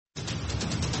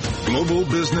Global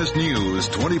business news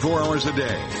 24 hours a day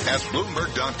at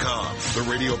Bloomberg.com, the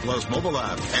Radio Plus mobile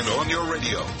app, and on your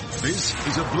radio. This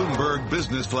is a Bloomberg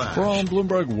Business Flash. From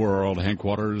Bloomberg World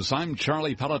headquarters, I'm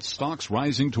Charlie Pellet. Stocks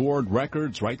rising toward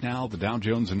records. Right now, the Dow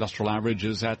Jones Industrial Average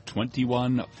is at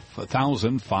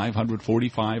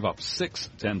 21,545, up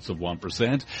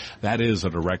 0.6%. That is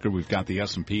at a record. We've got the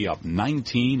S&P up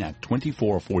 19 at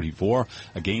 2444,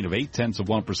 a gain of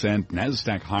 0.8%.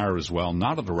 NASDAQ higher as well,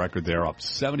 not at a record there, up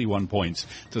 71 points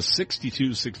to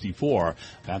 6264.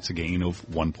 That's a gain of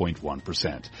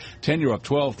 1.1%. 10-year up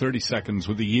 12.30 seconds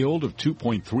with a yield of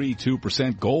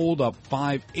 2.32%. Gold up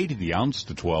 5.80 the ounce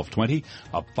to 12.20,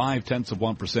 up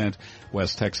 0.5%.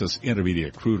 West Texas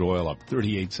Intermediate crude oil up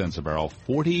 38 cents a barrel,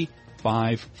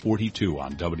 45.42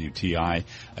 on WTI,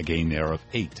 a gain there of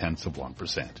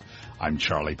 0.8%. I'm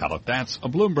Charlie Pellet. That's a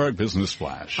Bloomberg Business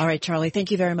Flash. All right, Charlie, thank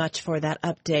you very much for that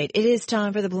update. It is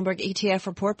time for the Bloomberg ETF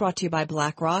report brought to you by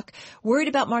BlackRock. Worried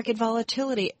about market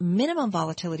volatility? Minimum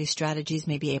volatility strategies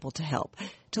may be able to help.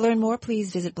 To learn more,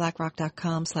 please visit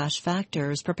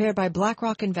BlackRock.com/factors, prepared by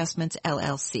BlackRock Investments,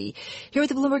 LLC. Here with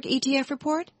the Bloomberg ETF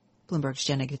report, Bloomberg's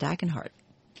Jenna Dagenhart.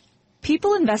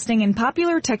 People investing in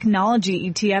popular technology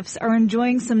ETFs are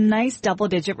enjoying some nice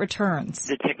double-digit returns.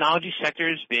 The technology sector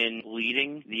has been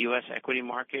leading the U.S. equity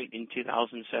market in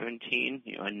 2017.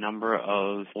 A number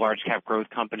of large-cap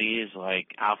growth companies like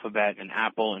Alphabet and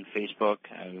Apple and Facebook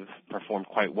have performed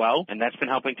quite well, and that's been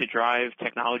helping to drive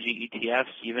technology ETFs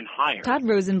even higher. Todd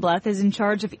Rosenblatt is in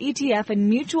charge of ETF and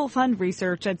mutual fund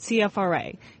research at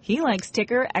CFRA. He likes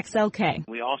ticker XLK.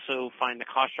 We also find the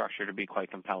cost structure to be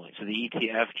quite compelling. So the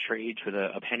ETF trades with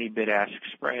a penny bid-ask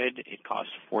spread. It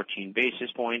costs 14 basis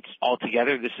points.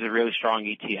 Altogether, this is a really strong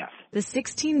ETF. The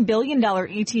 $16 billion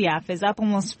ETF is up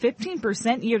almost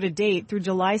 15% year-to-date through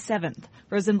July 7th.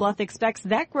 Rosenblatt expects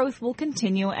that growth will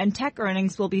continue and tech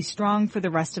earnings will be strong for the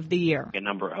rest of the year. A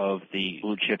number of the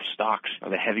blue-chip stocks or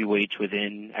the heavyweights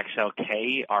within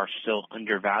XLK are still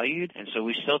undervalued, and so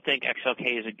we still think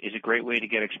XLK is a great way to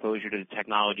get exposure to the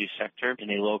technology sector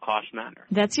in a low-cost manner.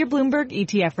 That's your Bloomberg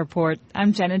ETF report.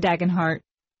 I'm Jenna Dagenhart.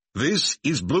 This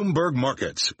is Bloomberg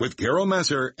Markets with Carol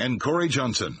Massar and Cory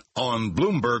Johnson on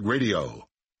Bloomberg Radio.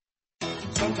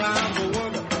 Sometimes I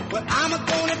wonder what I'm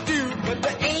gonna do, but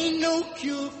there ain't no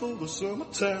cure for the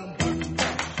summertime blues.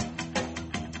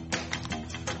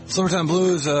 Summertime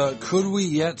blues, could we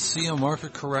yet see a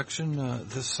market correction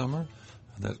this summer?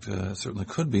 That certainly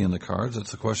could be in the cards. That's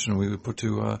the question we would put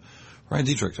to Ryan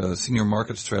Detrick, Senior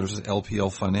Market Strategist,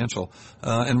 LPL Financial.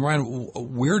 And Ryan,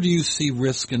 where do you see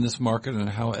risk in this market, and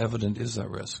how evident is that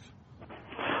risk?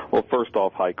 Well, first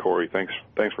off, hi, Cory. Thanks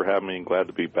for having me, and glad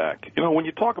to be back. When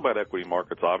you talk about equity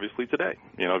markets, obviously today,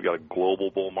 you've got a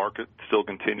global bull market still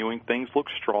continuing. Things look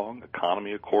strong.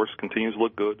 Economy, of course, continues to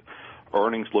look good.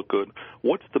 Earnings look good.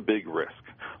 What's the big risk?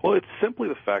 Well, it's simply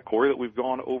the fact, Cory, that we've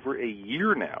gone over a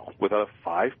year now without a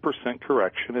 5%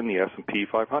 correction in the S&P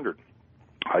 500.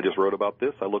 I just wrote about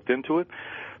this. I looked into it.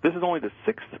 This is only the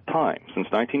sixth time since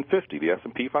 1950 the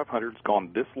S&P 500 has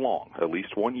gone this long, at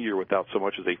least 1 year, without so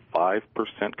much as a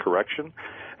 5% correction.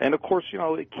 And, of course,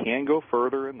 it can go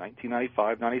further. In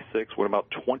 1995, 96, went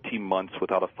about 20 months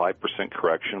without a 5%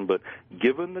 correction. But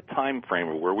given the time frame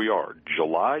of where we are,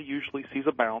 July usually sees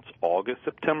a bounce. August,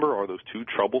 September are those two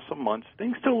troublesome months.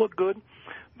 Things still look good.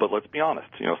 But let's be honest,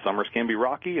 summers can be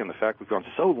rocky, and the fact we've gone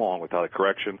so long without a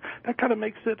correction, that kind of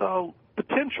makes it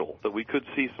potential that we could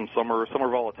see some summer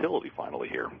volatility finally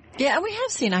here. Yeah, and we have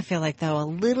seen, I feel like, though, a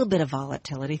little bit of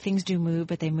volatility. Things do move,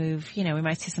 but they move, we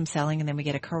might see some selling, and then we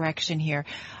get a correction here.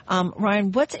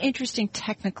 Ryan, what's interesting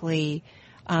technically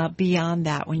beyond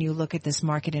that when you look at this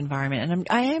market environment? And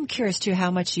I am curious, too,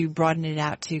 how much you broaden it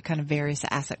out to kind of various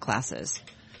asset classes.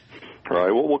 Right.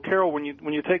 Well, Carol, when you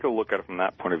take a look at it from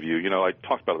that point of view, I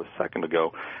talked about it a second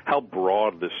ago, how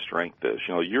broad this strength is.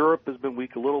 Europe has been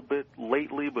weak a little bit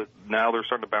lately, but now they're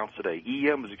starting to bounce today.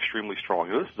 EM is extremely strong.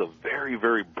 This is a very,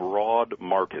 very broad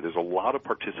market. There's a lot of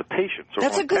participation. So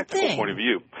that's from a good technical thing. Point of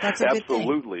view, that's a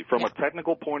absolutely. Good thing. From a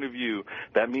technical point of view,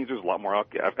 that means there's a lot more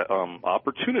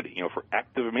opportunity. For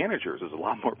active managers, there's a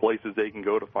lot more places they can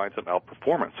go to find some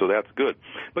outperformance. So that's good.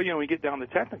 But when you get down to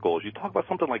technicals, you talk about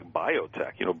something like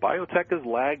biotech. Biotech has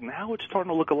lagged. Now it's starting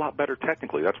to look a lot better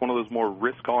technically. That's one of those more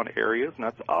risk-on areas, and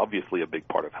that's obviously a big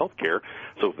part of healthcare.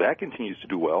 So if that continues to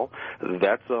do well,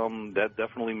 that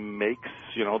definitely makes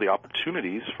the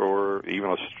opportunities for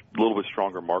even a little bit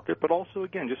stronger market. But also,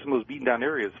 again, just in those beaten down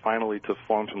areas, finally to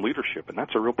form some leadership, and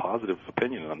that's a real positive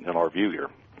opinion in our view here.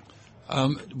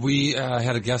 We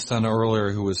had a guest on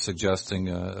earlier who was suggesting,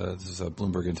 this is a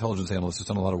Bloomberg intelligence analyst who's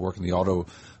done a lot of work in the auto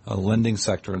lending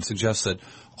sector, and suggests that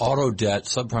auto debt,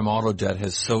 subprime auto debt,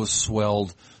 has so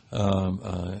swelled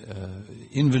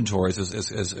inventories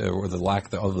or the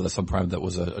lack of the subprime that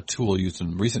was a tool used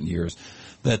in recent years,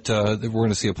 that we're going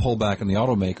to see a pullback in the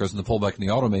automakers, and the pullback in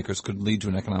the automakers could lead to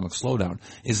an economic slowdown.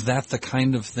 Is that the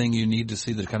kind of thing you need to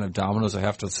see, the kind of dominoes that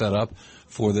have to set up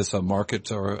for this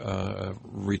market or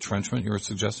retrenchment you're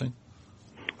suggesting?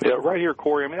 Yeah, right here,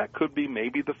 Cory. I mean, that could be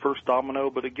maybe the first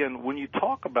domino. But again, when you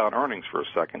talk about earnings for a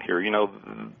second here,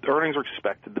 earnings are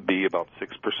expected to be about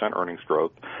 6% earnings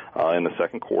growth in the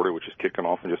second quarter, which is kicking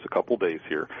off in just a couple days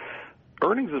here.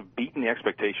 Earnings have beaten the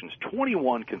expectations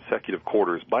 21 consecutive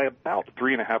quarters by about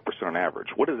 3.5% on average.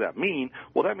 What does that mean?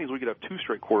 Well, that means we could have 2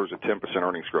 straight quarters of 10%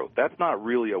 earnings growth. That's not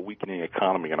really a weakening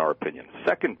economy in our opinion.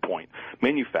 Second point,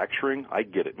 manufacturing, I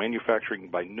get it. Manufacturing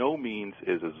by no means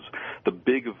is as the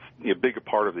bigger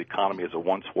part of the economy as it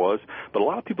once was, but a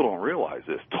lot of people don't realize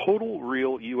this. Total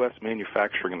real U.S.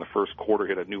 manufacturing in the first quarter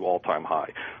hit a new all-time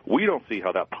high. We don't see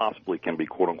how that possibly can be,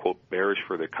 quote-unquote, bearish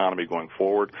for the economy going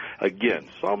forward. Again,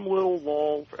 some little lull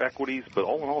for equities, but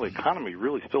all in all, the economy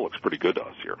really still looks pretty good to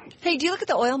us here. Hey, do you look at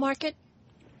the oil market?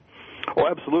 Oh,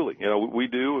 absolutely. We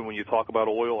do, and when you talk about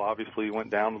oil, obviously it went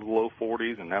down to the low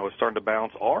 40s, and now it's starting to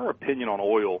bounce. Our opinion on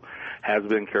oil has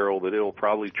been, Carol, that it'll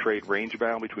probably trade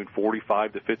range-bound between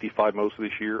 45 to 55 most of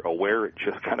this year, aware it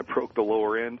just kind of broke the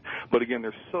lower end. But again,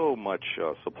 there's so much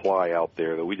supply out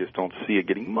there that we just don't see it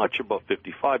getting much above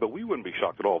 55, but we wouldn't be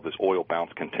shocked at all if this oil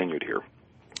bounce continued here.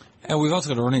 And we've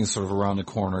also got earnings sort of around the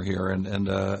corner here, and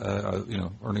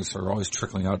earnings are always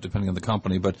trickling out depending on the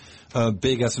company. But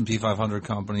big S&P 500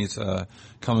 companies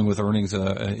coming with earnings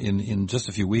in just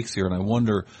a few weeks here, and I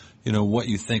wonder, what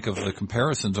you think of the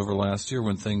comparisons over last year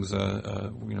when things,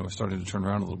 are starting to turn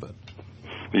around a little bit.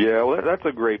 Yeah, well, that's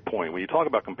a great point. When you talk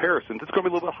about comparisons, it's going to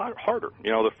be a little bit harder.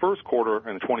 The first quarter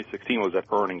in 2016 was at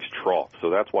earnings trough, so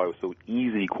that's why it was so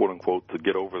easy, quote-unquote, to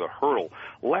get over the hurdle.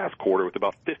 Last quarter with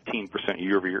about 15%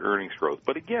 year-over-year earnings growth.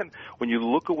 But again, when you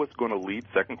look at what's going to lead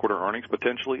second quarter earnings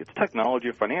potentially, it's technology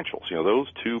and financials. Those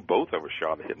two both have a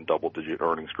shot at hitting double-digit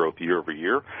earnings growth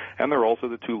year-over-year, and they're also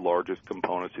the two largest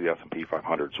components of the S&P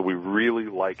 500. So we really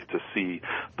like to see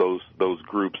those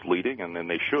groups leading, and then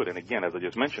they should. And again, as I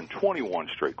just mentioned, 21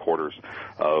 straight quarters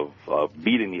of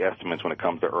beating the estimates when it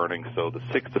comes to earnings. So the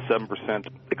 6 to 7%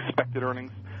 expected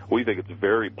earnings, we think it's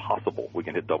very possible we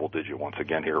can hit double-digit once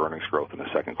again here, earnings growth in the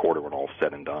second quarter when all's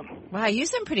said and done. Wow, you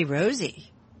sound pretty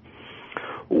rosy.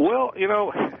 Well,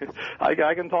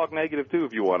 I can talk negative too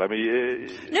if you want. I mean,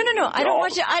 no. I don't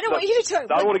want you to talk.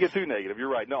 I don't want to get too negative. You're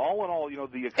right. No, all in all,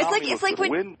 the economy. It's like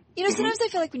when sometimes I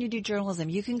feel like when you do journalism,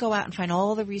 you can go out and find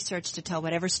all the research to tell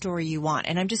whatever story you want.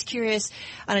 And I'm just curious,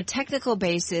 on a technical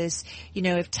basis,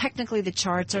 if technically the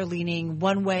charts are leaning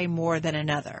one way more than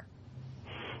another.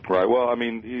 Right. Well, I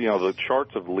mean, the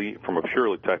charts of from a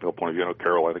purely technical point of view,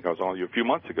 Carol, I think I was on you a few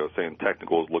months ago saying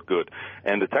technicals look good.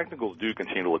 And the technicals do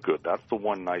continue to look good. That's the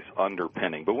one nice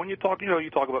underpinning. But when you talk, you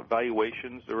talk about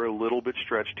valuations, they're a little bit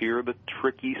stretched here, the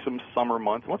tricky some summer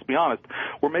months. And let's be honest,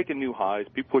 we're making new highs.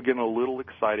 People are getting a little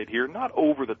excited here, not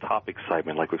over the top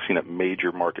excitement like we've seen at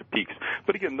major market peaks.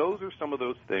 But again, those are some of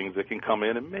those things that can come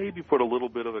in and maybe put a little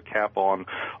bit of a cap on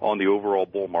the overall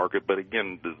bull market. But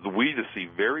again, we just see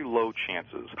very low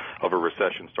chances of a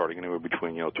recession starting anywhere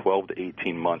between 12 to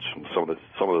 18 months from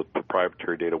some of the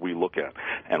proprietary data we look at.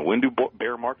 And when do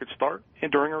bear markets start?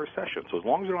 And during a recession. So as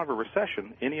long as you don't have a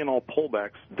recession, any and all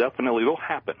pullbacks definitely will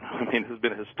happen. I mean, it has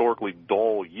been a historically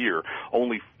dull year.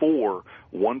 Only 4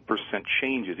 1%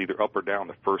 changes, either up or down,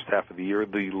 the first half of the year,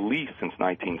 the least since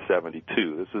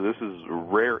 1972. This is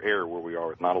rare air where we are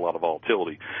with not a lot of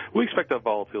volatility. We expect that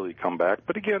volatility to come back,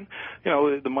 but again,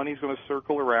 the money's going to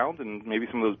circle around, and maybe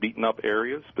some of those beaten up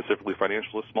areas, specifically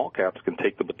financialist small caps, can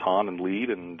take the baton and lead,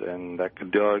 and that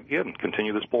could again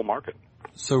continue this bull market.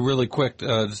 So really quick,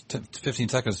 just 15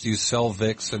 seconds. Do you sell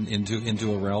VIX and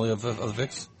into a rally of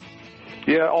VIX?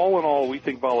 Yeah, all in all, we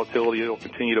think volatility will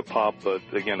continue to pop, but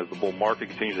again, as the bull market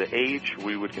continues to age,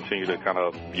 we would continue to kind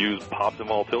of use pops and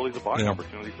volatility as a buying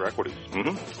opportunity for equities.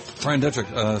 Mm-hmm. Brian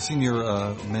Detrick, Senior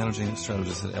Managing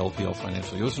Strategist at LPL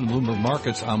Financial. You listen to Bloomberg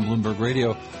Markets on Bloomberg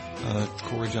Radio.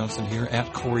 Cory Johnson here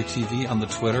at Cory TV on the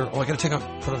Twitter. Oh, I got to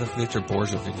put out a Victor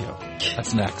Borgia video.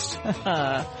 That's next. You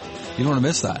don't want to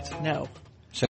miss that. No.